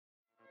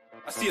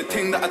I see a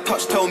thing that I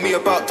touch, tell me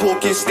about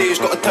talking stage,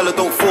 gotta tell her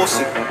don't force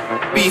it.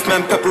 Beef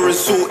man, pepper and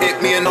salt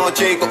it, me and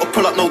RJ gotta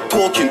pull up, no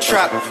talking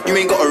trap. You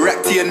ain't got a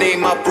rack to your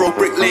name, my bro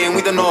brick lane,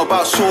 we don't know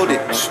about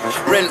shortage.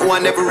 Rental, I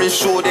never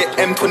insured it,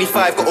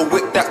 M25 got a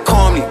whip that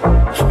calmly.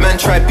 Man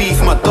try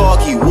beef my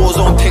doggy,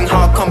 warzone ting,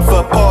 how I come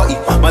for a party.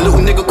 My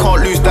little nigga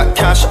can't lose that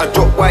cash, I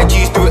drop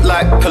YGs, do it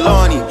like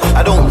Kalani.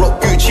 I don't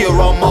rock Gucci or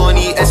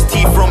Armani,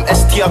 ST from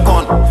ST, I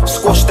can't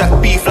squash that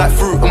beef like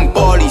fruit and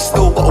barley.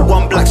 Still got a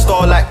one black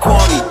star like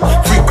Kwame.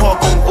 Free car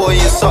convoy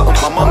and something,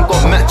 my mum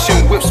got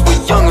matching whips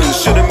with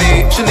young'uns. Should've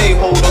made Sinead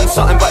hold on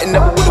something, but it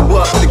never would've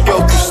worked for the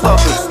girl too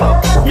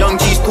stubborn. Young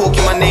G's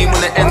talking my name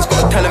when the end's,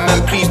 gotta tell him man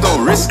please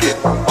don't risk it.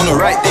 On the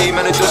right day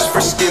man I just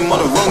frisk him,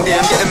 on the wrong day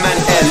I'm getting man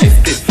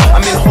airlifted.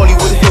 I'm in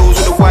Hollywood Hills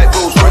with a white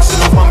Rolls Royce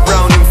and a one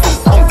Browning from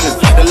Compton.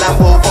 The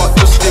Lambo part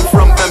just in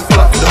front man,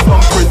 pull up to the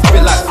bumper and do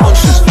it like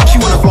conscious.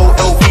 She wanna go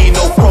LV,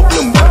 no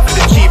problem, but for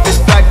the cheapest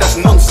bag that's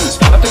nonsense.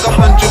 I took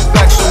 100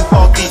 bags from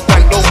Parky's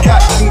bank, no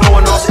cat, you can go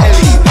and ask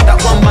Ellie. That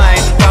one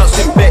mine,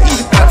 bouncing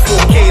Betty, back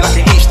 4K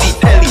like a HD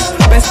telly.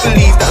 Best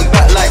believe that I'm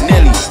back like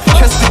Nelly,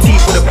 chest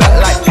petite with a back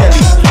like Kelly.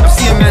 I'm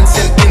seeing man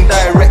sent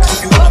indirect,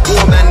 if you want to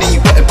war man then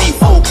you better be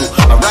vocal.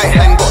 My right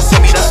hand got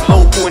semi that's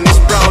local and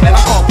it's brown and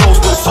I can't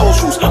post on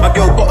socials. My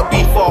girl gotta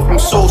be far from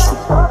social,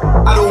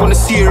 I don't wanna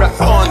see her at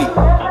Carney.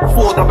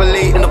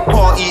 488 in the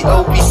party,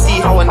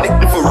 LBC how I nicked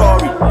the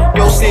Ferrari.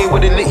 Girl say we're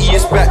the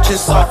littiest batch in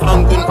South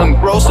London and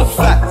gross a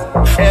fact.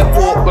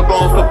 Airport, we're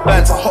going for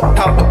bands, I hopped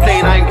out the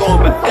plane, I ain't going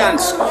for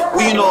dance.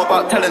 We know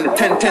about telling the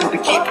 10-10 to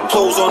keep the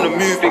clothes on and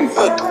moving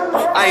good.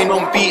 I ain't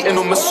on beating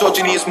on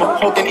misogyny, it's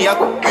mahogany, I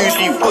got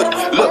usually wood.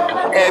 Look,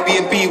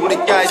 Airbnb with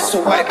the guys, it's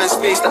a white man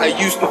space that I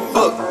used to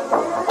book.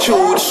 Chill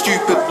with a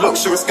stupid look,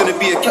 so it's gonna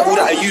be a kettle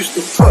that I used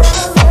to cook.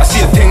 I see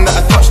a thing that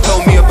I touch,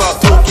 tell me about